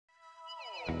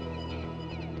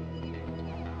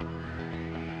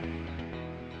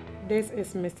This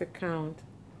is Mr. Count,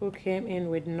 who came in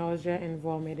with nausea and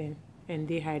vomiting and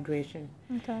dehydration.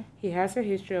 Okay. He has a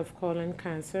history of colon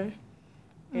cancer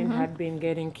and had been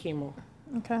getting chemo.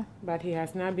 Okay. But he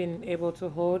has not been able to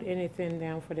hold anything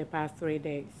down for the past 3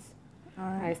 days. All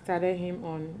right. I started him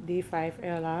on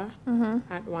D5-LR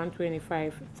at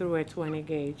 125 through a 20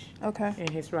 gauge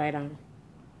in his right arm.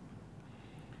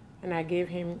 And I gave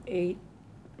him 8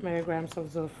 milligrams of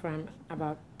Zofran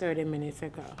about 30 minutes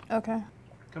ago. Okay.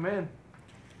 Come in.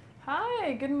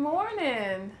 Hi, good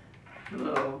morning.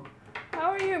 Hello.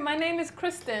 How are you? My name is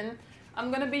Kristen. I'm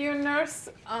going to be your nurse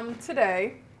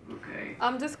today. Okay.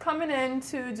 I'm just coming in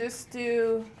to just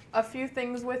do a few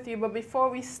things with you, but before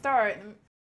we start,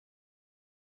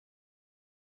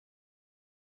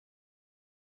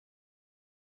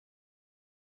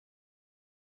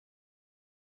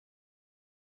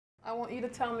 I want you to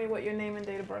tell me what your name and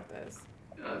date of birth is.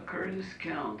 Curtis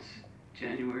Counts,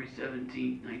 January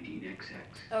 17th, 19XX.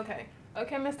 Okay.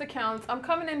 Okay, Mr. Counts, I'm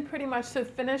coming in pretty much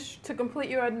to complete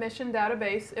your admission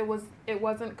database. It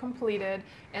wasn't completed,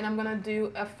 and I'm gonna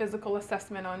do a physical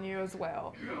assessment on you as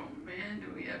well. Oh man,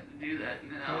 do we have to do that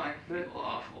now? I feel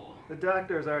awful. The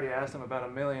doctor's already asked him about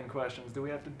 1,000,000 questions. Do we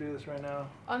have to do this right now?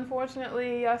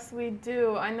 Unfortunately, yes, we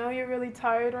do. I know you're really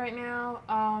tired right now,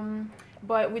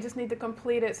 but we just need to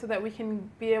complete it so that we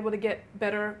can be able to get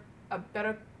a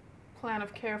better plan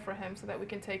of care for him so that we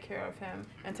can take care of him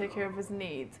and take care of his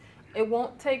needs. It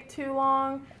won't take too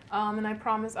long, and I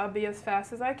promise I'll be as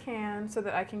fast as I can so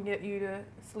that I can get you to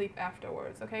sleep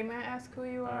afterwards. Okay, may I ask who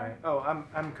you are? All right. Oh,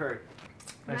 I'm Kurt.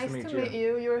 Nice to meet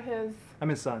you. You're his... I'm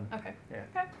his son. Okay. Yeah.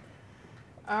 Okay.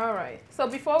 All right. So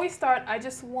before we start, I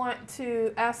just want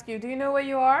to ask you, do you know where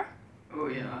you are? Oh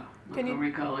yeah,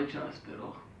 Montgomery College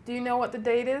Hospital. Do you know what the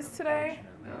date is today?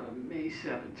 May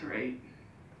 7th, right?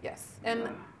 Yes. And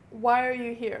why are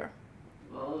you here?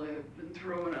 Well, I've been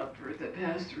throwing up for the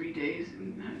past 3 days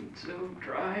and I'm so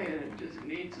dry and I just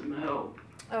need some help.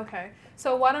 Okay.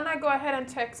 So why don't I go ahead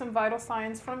and check some vital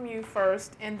signs from you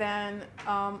first, and then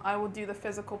I will do the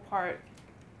physical part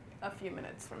a few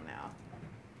minutes from now.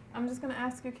 I'm just going to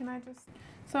ask you, can I just...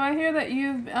 So I hear that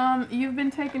you've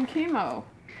been taking chemo.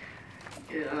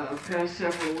 Yeah, past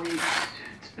several weeks,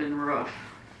 it's been rough.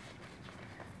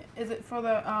 Is it for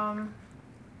the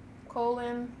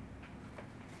colon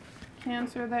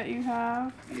cancer that you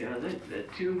have? Yeah,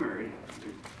 that tumor,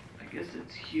 I guess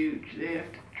it's huge. They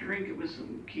have to drink it with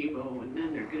some chemo and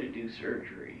then they're going to do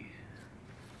surgery.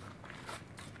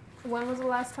 When was the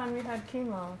last time you had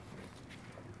chemo?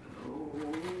 Oh,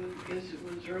 I guess it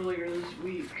was earlier this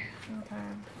week. Okay.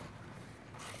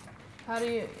 How do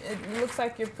you, it looks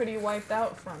like you're pretty wiped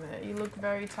out from it. You look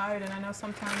very tired, and I know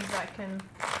sometimes that can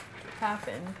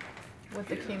happen with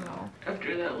the chemo.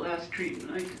 After that last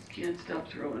treatment, I just can't stop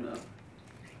throwing up.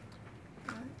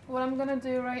 What I'm gonna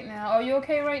do right now, are you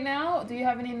okay right now? Do you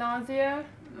have any nausea?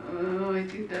 I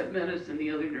think that medicine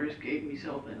the other nurse gave me's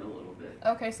helping a little bit.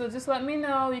 Okay, so just let me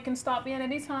know. You can stop me at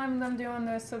any time I'm doing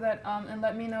this, so that and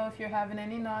let me know if you're having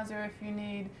any nausea or if you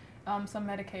need some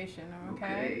medication.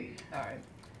 Okay. All right.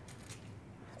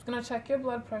 Just gonna check your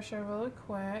blood pressure really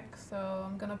quick. So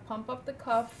I'm gonna pump up the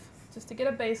cuff just to get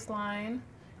a baseline,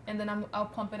 and then I'll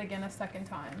pump it again a second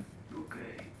time.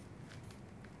 Okay.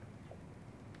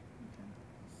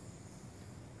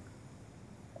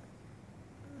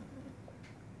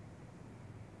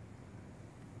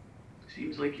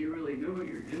 Seems like you really know what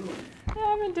you're doing. Yeah,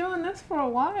 I've been doing this for a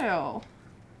while.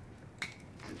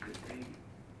 It's a good thing.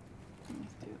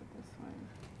 Let's do it this way.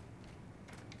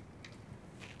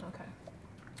 Okay.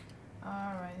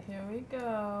 All right, here we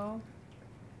go.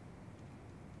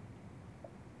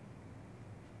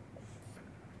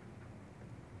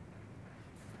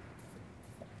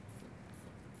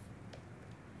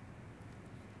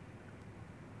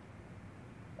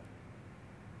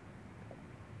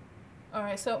 All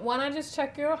right, so why don't I just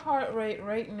check your heart rate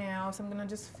right now? So I'm gonna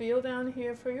just feel down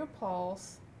here for your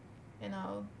pulse, and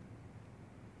I'll...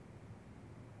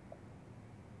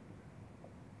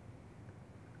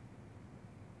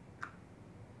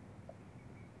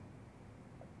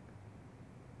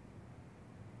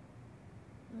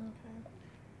 Okay.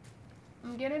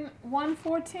 I'm getting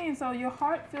 114, so your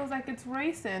heart feels like it's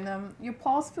racing. Your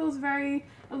pulse feels a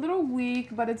little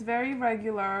weak, but it's very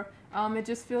regular. It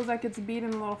just feels like it's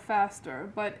beating a little faster,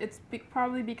 but it's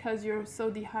probably because you're so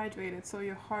dehydrated, so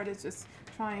your heart is just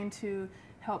trying to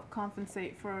help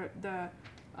compensate for the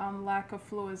lack of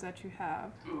fluids that you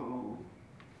have. Oh.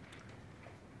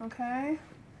 Okay?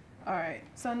 All right,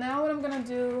 so now what I'm gonna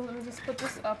do, let me just put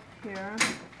this up here.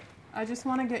 I just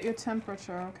wanna get your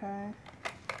temperature, okay?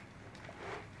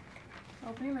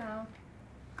 Open your mouth.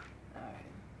 All right.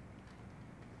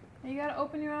 You gotta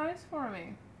open your eyes for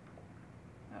me.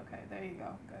 Okay, there you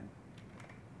go. Good.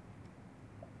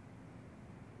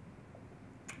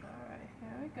 All right,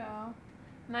 here we go.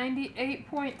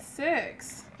 98.6.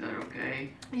 Is that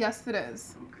okay? Yes, it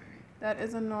is. Okay. That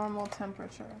is a normal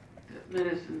temperature. That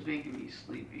medicine's making me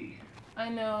sleepy. I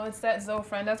know, it's that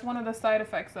Zofran. That's one of the side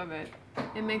effects of it.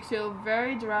 It makes you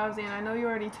very drowsy, and I know you're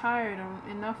already tired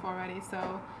enough already,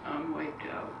 so... I'm wiped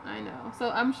out. I know.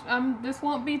 So this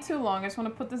won't be too long. I just want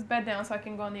to put this bed down so I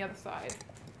can go on the other side.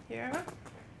 Here.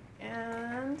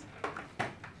 And...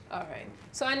 Alright.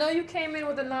 So I know you came in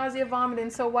with the nausea, vomiting,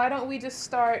 so why don't we just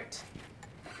start...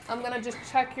 I'm going to just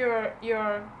check your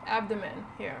abdomen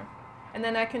here. And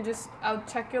then I'll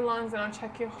check your lungs and I'll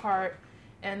check your heart.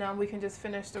 And we can just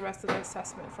finish the rest of the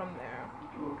assessment from there.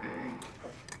 Okay.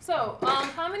 So,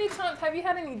 how many times, have you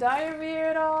had any diarrhea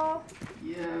at all?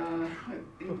 Yeah,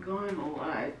 I've been going a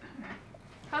lot.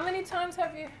 How many times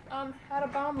have you had a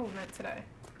bowel movement today?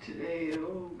 Today,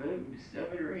 about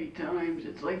 7 or 8 times.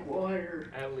 It's like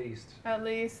water. At least. At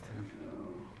least.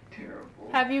 Oh, terrible.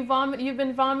 Have you've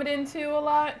been vomiting too a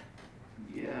lot?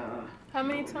 Yeah. How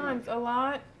many times? A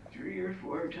lot? 3 or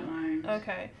 4 times.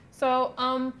 Okay. So,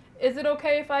 is it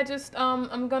okay if I just,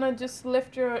 I'm gonna just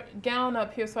lift your gown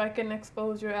up here so I can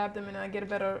expose your abdomen and I get a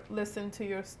better listen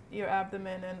to your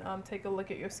abdomen and take a look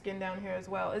at your skin down here as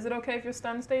well. Is it okay if your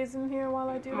son stays in here while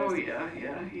I do this? Oh yeah.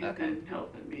 He's been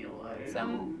helping me a lot at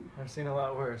home. I've seen a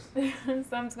lot worse. So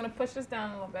I'm just gonna push this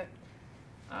down a little bit.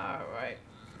 All right.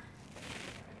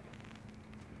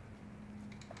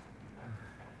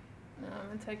 Now I'm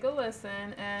gonna take a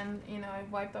listen, and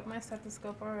I've wiped up my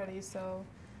stethoscope already, so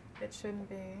it shouldn't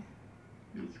be.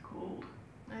 It's cold.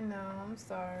 I know, I'm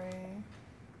sorry.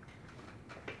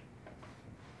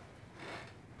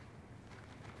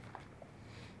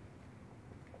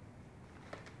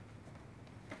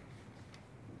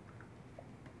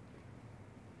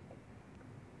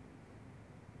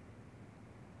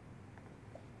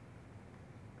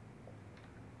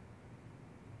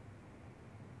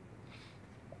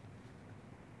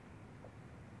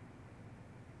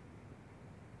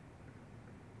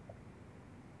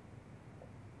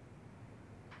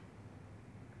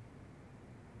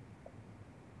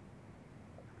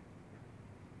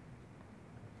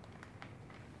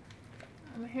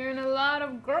 I'm hearing a lot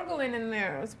of gurgling in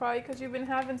there. It's probably because you've been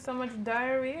having so much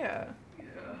diarrhea. Yeah.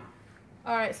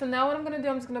 All right, so now what I'm going to do,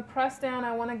 I'm just going to press down.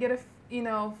 I want to get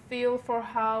a feel for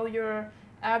how your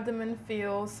abdomen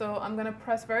feels. So I'm going to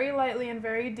press very lightly and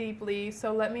very deeply.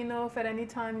 So let me know if at any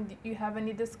time you have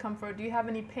any discomfort. Do you have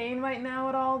any pain right now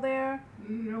at all there?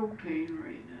 No pain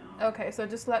right now. Okay, so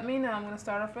just let me know. I'm going to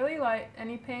start off really light.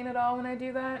 Any pain at all when I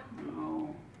do that?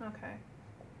 No. Okay.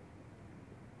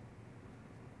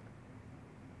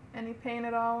 Any pain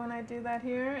at all when I do that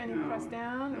here? Any press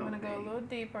down? I'm going to go a little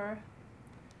deeper.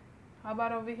 How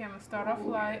about over here? I'm going to start off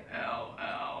light.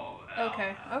 Ow.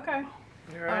 Okay.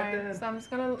 You're All right right, then. so I'm just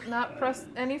going to not press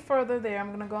any further there. I'm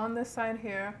going to go on this side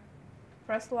here.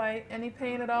 Press light. Any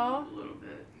pain at all? A little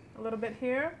bit. A little bit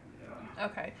here? Yeah.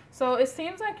 Okay. So it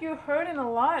seems like you're hurting a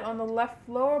lot on the left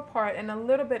lower part and a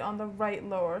little bit on the right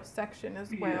lower section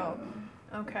as well. Yeah.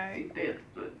 Okay. I think that's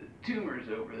the tumors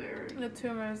over there. The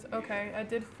tumors, okay. I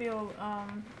did feel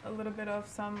a little bit of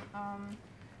some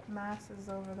masses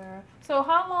over there. So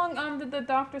how long did the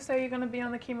doctor say you're going to be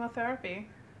on the chemotherapy?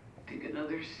 I think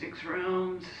another 6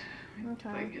 rounds, if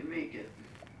I Okay. can make it.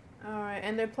 All right,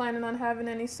 and they're planning on having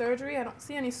any surgery? I don't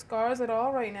see any scars at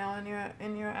all right now in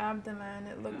your abdomen.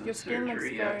 Your skin looks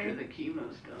surgery very... after the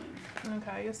chemo's done.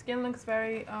 Okay, your skin looks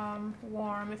very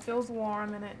warm. It feels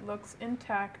warm and it looks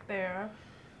intact there.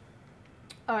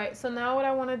 All right, so now what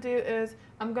I want to do is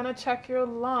I'm going to check your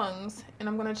lungs and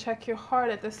I'm going to check your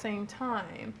heart at the same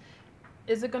time.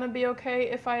 Is it going to be okay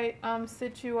if I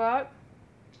sit you up?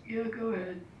 Yeah, go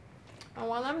ahead. And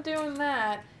while I'm doing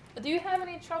that, do you have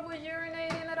any trouble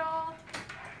urinating at all?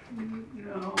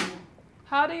 No.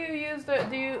 How do you use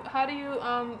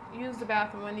use the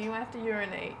bathroom when you have to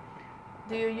urinate?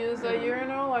 Do you use a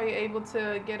urinal? Are you able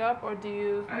to get up, or do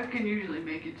you? I can usually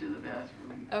make it to the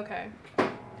bathroom. Okay.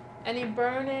 Any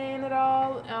burning at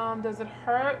all? Does it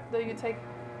hurt?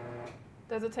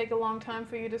 Does it take a long time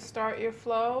for you to start your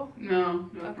flow? No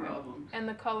Okay. problems. And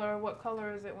the color? What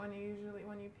color is it when you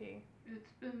pee?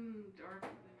 It's been darker than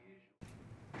usual.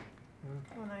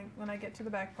 When I get to the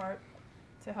back part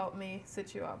to help me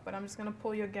sit you up, but I'm just gonna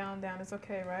pull your gown down. It's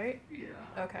okay, right?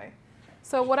 Yeah. Okay.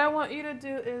 So what I want you to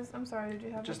do is, I'm sorry, did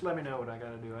you have? Just let me know what I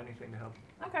gotta do. Anything to help.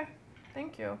 Okay,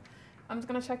 thank you. I'm just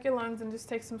gonna check your lungs and just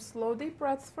take some slow, deep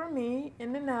breaths for me,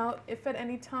 in and out. If at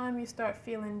any time you start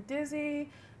feeling dizzy,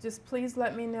 just please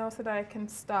let me know so that I can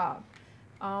stop.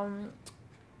 Let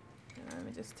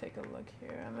me just take a look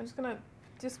here. I'm just gonna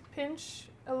pinch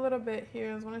a little bit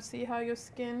here. I just want to see how your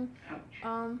skin.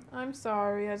 I'm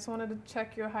sorry. I just wanted to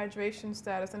check your hydration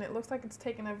status, and it looks like it's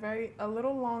taking a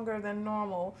little longer than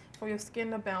normal for your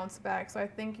skin to bounce back. So I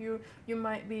think you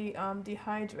might be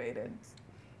dehydrated.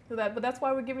 But that's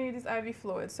why we're giving you these IV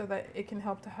fluids so that it can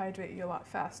help to hydrate you a lot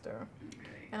faster.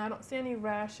 Okay. And I don't see any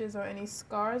rashes or any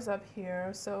scars up here,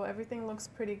 so everything looks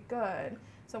pretty good.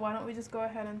 So why don't we just go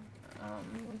ahead and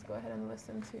let's go ahead and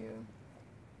listen to you.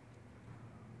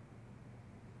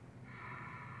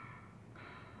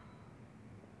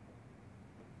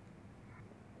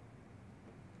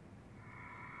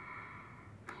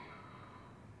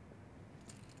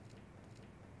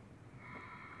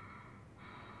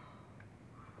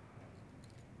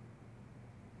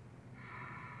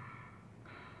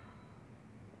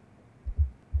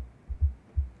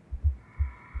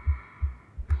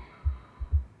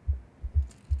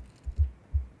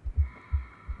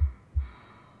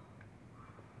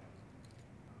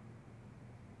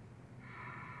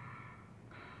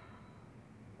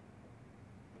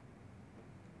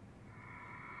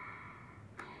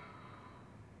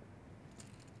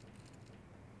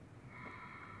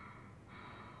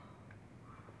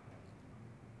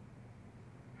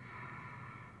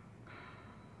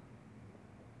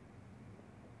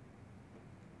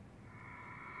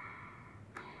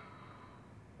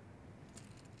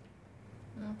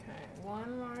 Okay,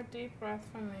 one more deep breath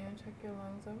from me and check your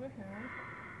lungs over here.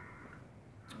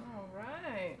 All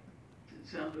right. Does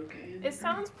it sound okay? It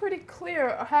sounds pretty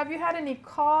clear. Have you had any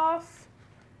cough?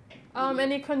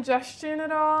 Any congestion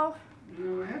at all?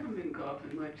 No, I haven't been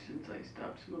coughing much since I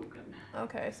stopped smoking.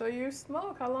 Okay, so you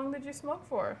smoke. How long did you smoke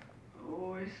for?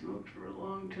 Oh, I smoked for a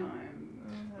long time,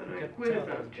 but I Kept quit telling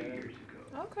about us, 2 Dad. years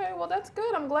ago. Okay, well that's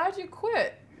good. I'm glad you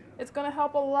quit. Yeah. It's gonna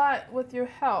help a lot with your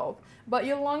health. But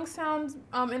your lungs sound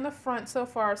in the front so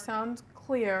far sound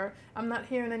clear. I'm not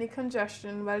hearing any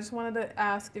congestion, but I just wanted to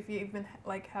ask if you've been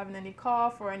like having any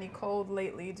cough or any cold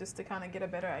lately, just to kind of get a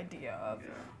better idea of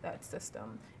that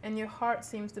system. And your heart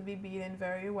seems to be beating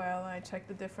very well. I checked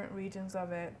the different regions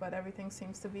of it, but everything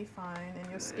seems to be fine. And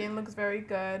your skin looks very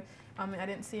good. I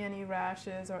didn't see any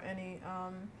rashes or any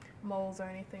moles or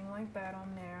anything like that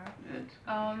on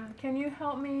there. Can you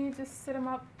help me just sit him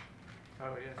up?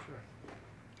 Oh, yeah, sure.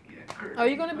 Yeah, Kurt. Are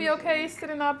you going to be okay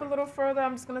sitting up a little further?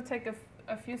 I'm just going to take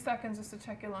a few seconds just to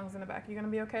check your lungs in the back. You going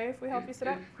to be okay if we help you sit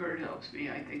up? If Kurt helps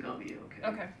me, I think I'll be okay.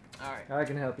 Okay. All right. I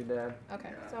can help you, Dad. Okay.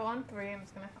 Yeah. So on 3, I'm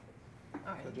just going to help.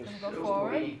 All right. So You're just going to go so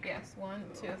forward. weak. Yes. 1,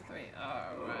 2, 3.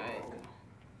 All right.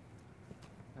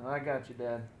 Oh, I got you,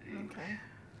 Dad. thanks. Okay.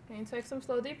 Can you take some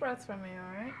slow, deep breaths from me,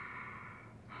 all right?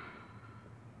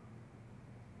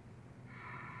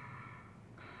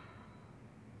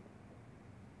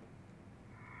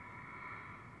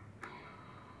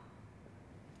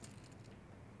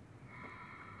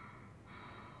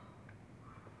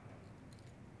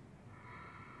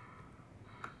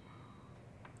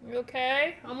 You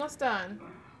okay? Almost done.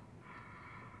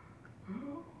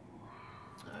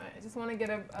 Alright, I just want to get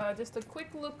just a quick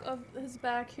look of his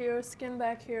back here, skin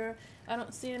back here. I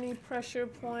don't see any pressure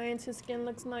points. His skin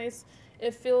looks nice.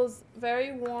 It feels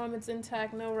very warm. It's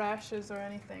intact. No rashes or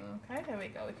anything. Okay, there we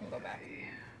go. We can go back.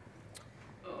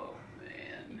 Oh,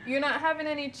 man. You're not having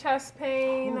any chest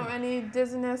pain or any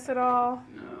dizziness at all?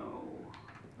 No.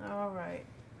 Alright.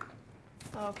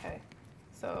 Okay.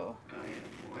 So I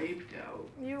am wiped out.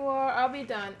 you are. I'll be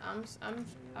done.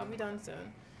 I'll be done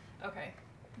soon. Okay.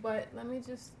 But let me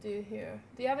just do here.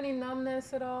 Do you have any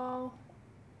numbness at all?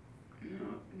 No,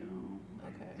 I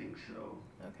Okay. don't think so.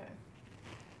 Okay.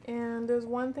 And there's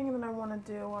one thing that I want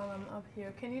to do while I'm up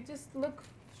here. Can you just look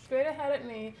straight ahead at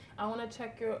me? I want to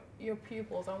check your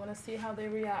pupils. I want to see how they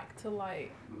react to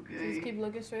light. So Okay. just keep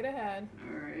looking straight ahead.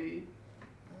 All right.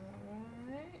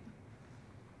 Alright.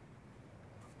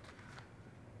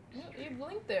 You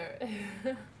blinked there.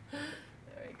 There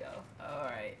we go.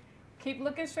 Alright. Keep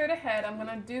looking straight ahead. I'm going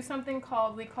to do something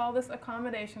we call this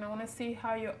accommodation. I want to see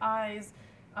how your eyes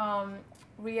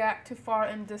react to far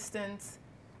and distance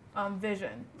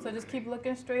vision. So just keep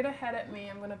looking straight ahead at me.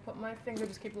 I'm going to put my finger,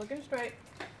 just keep looking straight.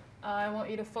 I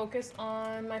want you to focus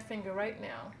on my finger right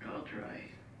now. I'll try.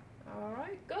 All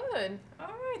right, good. All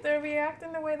right, they're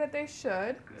reacting the way that they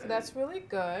should. So Good. that's really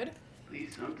good. At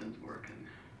least something's working.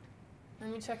 Let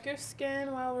me check your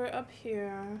skin while we're up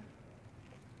here.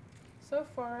 So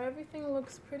far, everything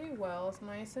looks pretty well. It's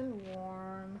nice and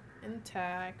warm,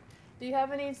 intact. Do you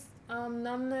have any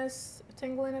numbness,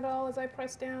 tingling at all as I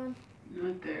press down?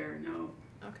 Not there, no.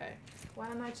 Okay. Why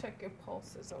don't I check your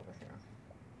pulses over here?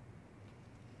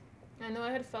 I know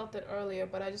I had felt it earlier,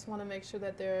 but I just want to make sure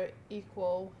that they're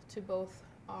equal to both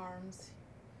arms.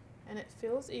 And it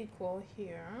feels equal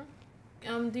here.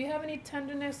 Do you have any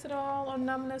tenderness at all, or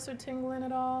numbness or tingling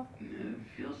at all? It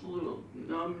feels a little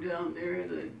numb down there.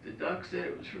 The doc said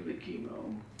it was from the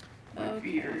chemo. My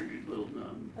feet are a little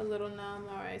numb. A little numb,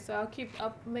 all right. So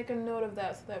I'll make a note of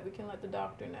that so that we can let the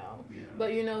doctor know. Yeah.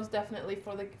 But you know it's definitely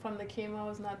from the chemo.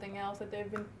 It's nothing else that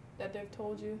they've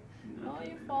told you. Nothing. Oh,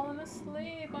 you're falling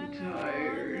asleep. I'm I know.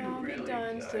 tired. I'll I'm be really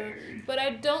done tired. soon. But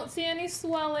I don't see any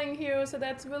swelling here, so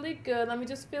that's really good. Let me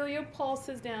just feel your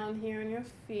pulses down here in your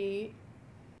feet,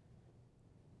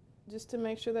 just to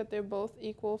make sure that they're both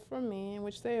equal for me,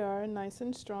 which they are, nice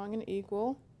and strong and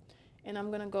equal. And I'm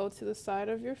going to go to the side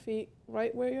of your feet,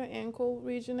 right where your ankle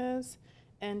region is,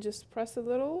 and just press a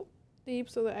little deep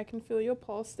so that I can feel your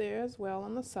pulse there as well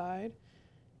on the side.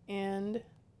 And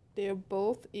they're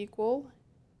both equal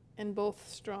and both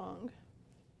strong.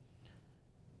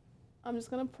 I'm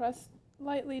just going to press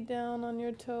lightly down on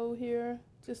your toe here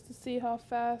just to see how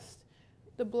fast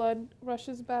the blood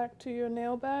rushes back to your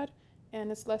nail bed.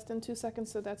 And it's less than 2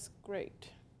 seconds, so that's great.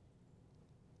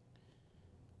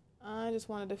 I just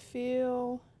wanted to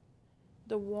feel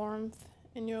the warmth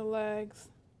in your legs.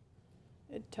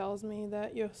 It tells me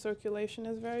that your circulation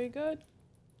is very good.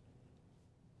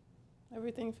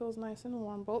 Everything feels nice and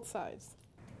warm, both sides.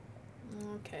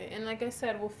 Okay, and like I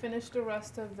said, we'll finish the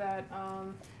rest of that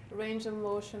range of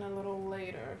motion a little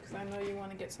later, because I know you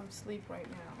want to get some sleep right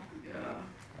now.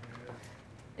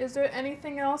 Yeah. Is there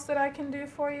anything else that I can do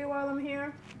for you while I'm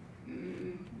here?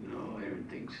 No, I don't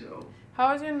think so.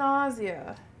 How's your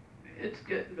nausea? It's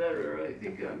getting better. I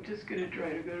think I'm just going to try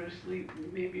to go to sleep.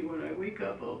 Maybe when I wake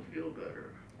up, I'll feel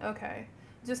better. Okay.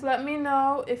 Just let me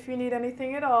know if you need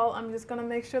anything at all. I'm just going to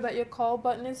make sure that your call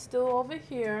button is still over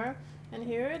here. And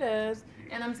here it is.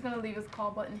 And I'm just going to leave his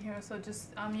call button here. So just,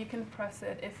 you can press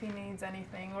it if he needs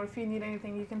anything. Or if you need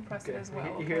anything, you can press it as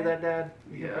well. You hear that, Dad?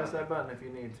 You Yeah. can press that button if you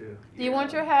need to. Do you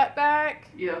want your hat back?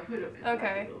 Yeah, put it back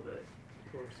Okay. a little bit.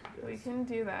 Of course. We can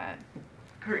do that.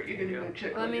 Kurt, you're going to go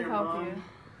check Let on me your help mom? you.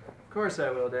 Of course I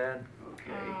will, Dad.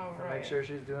 Okay. All I'll right. make sure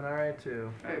she's doing all right too.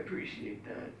 I appreciate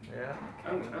that. Yeah.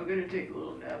 I'm going to take a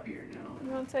little nap here now.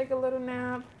 You want to take a little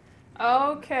nap?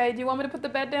 Okay. Do you want me to put the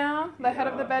bed down? The head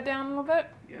of the bed down a little bit?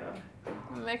 Yeah.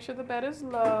 Make sure the bed is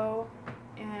low.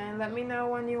 And let me know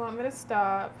when you want me to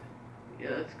stop. Yeah,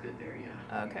 that's good there,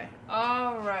 yeah. Okay.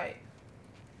 All right.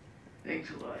 Thanks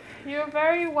a lot. You're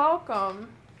very welcome.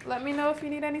 Let me know if you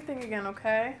need anything again,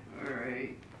 okay? All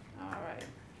right. All right.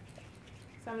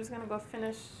 So I'm just going to go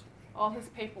finish all his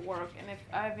paperwork. And if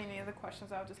I have any other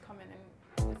questions, I'll just come in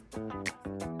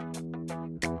and...